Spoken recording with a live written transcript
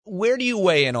where do you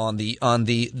weigh in on the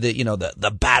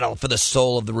the battle for the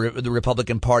soul of the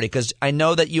Republican Party? Because I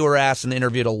know that you were asked and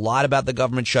interviewed a lot about the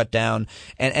government shutdown,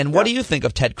 and what do you think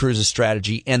of Ted Cruz's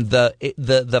strategy and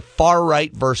the far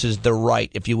right versus the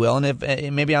right, if you will? And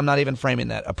if maybe I'm not even framing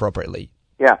that appropriately.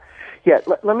 Yeah.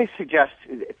 Let me suggest.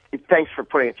 Thanks for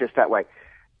putting it just that way.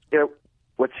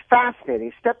 What's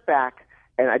fascinating. Step back.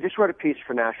 And I just wrote a piece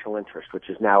for National Interest, which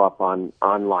is now up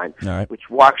online,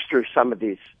 which walks through some of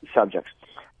these subjects.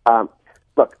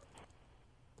 Look,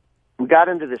 we got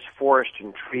into this forest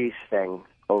and trees thing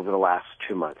over the last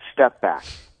 2 months. Step back.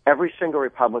 Every single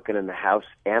Republican in the House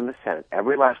and the Senate,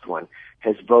 every last one,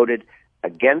 has voted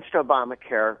against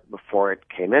Obamacare before it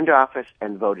came into office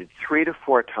and voted 3 to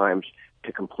 4 times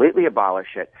to completely abolish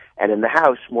it, and in the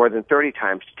House more than 30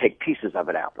 times to take pieces of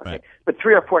it out. Okay? Right. But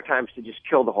 3 or 4 times to just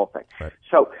kill the whole thing. Right.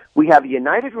 So we have a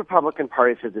united Republican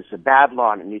Party that says this is a bad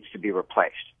law and it needs to be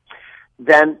replaced.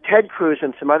 Then Ted Cruz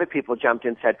and some other people jumped in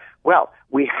and said, well,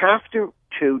 we have to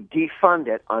defund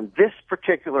it on this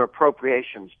particular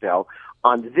appropriations bill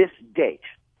on this date.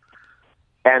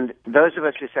 And those of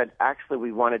us who said, actually,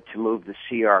 we wanted to move the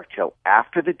CR till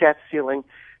after the debt ceiling,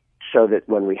 so that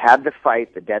when we had the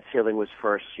fight, the debt ceiling was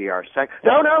first, CR second.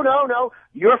 No,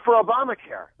 you're for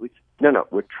Obamacare. No,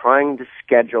 we're trying to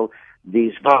schedule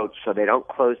these votes so they don't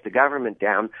close the government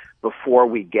down before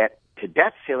we get to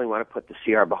debt ceiling. We want to put the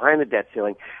CR behind the debt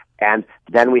ceiling, and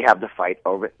then we have the fight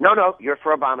over it. No, you're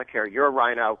for Obamacare. You're a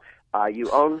rhino. You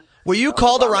own. Were you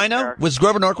called a rhino? Was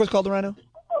Grover Norquist called a rhino?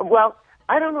 Well,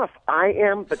 I don't know if I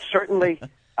am, but certainly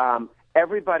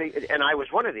everybody, and I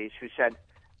was one of these who said,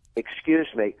 excuse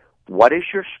me, what is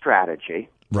your strategy?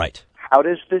 Right. How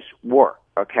does this work?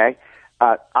 Okay.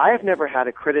 I have never had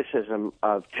a criticism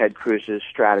of Ted Cruz's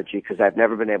strategy because I've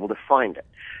never been able to find it.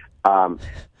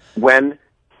 When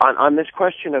on this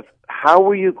question of how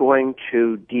are you going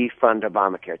to defund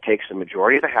Obamacare, it takes a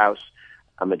majority of the House,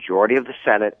 a majority of the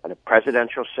Senate, and a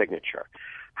presidential signature.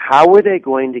 How are they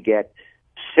going to get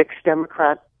 6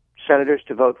 Democrat senators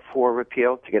to vote for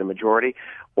repeal to get a majority,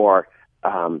 or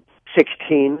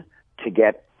 16 to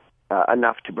get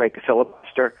enough to break a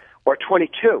filibuster, or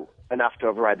 22 enough to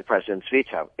override the president's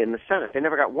veto in the Senate? They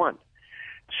never got one.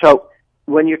 So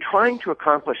when you're trying to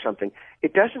accomplish something,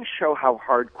 it doesn't show how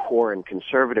hardcore and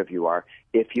conservative you are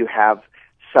if you have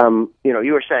some,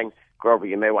 you were saying, Grover,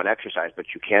 you may want to exercise, but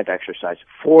you can't exercise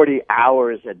 40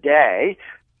 hours a day.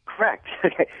 Correct.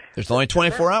 There's only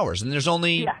 24 hours, and there's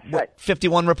only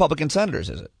 51 Republican senators,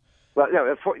 is it? Well, no,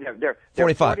 there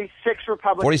are 46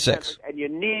 Republicans, 46, and you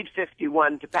need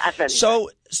 51 to pass anything.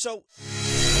 So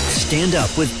Stand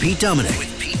Up with Pete Dominick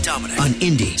on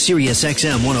Indy Sirius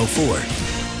XM 104.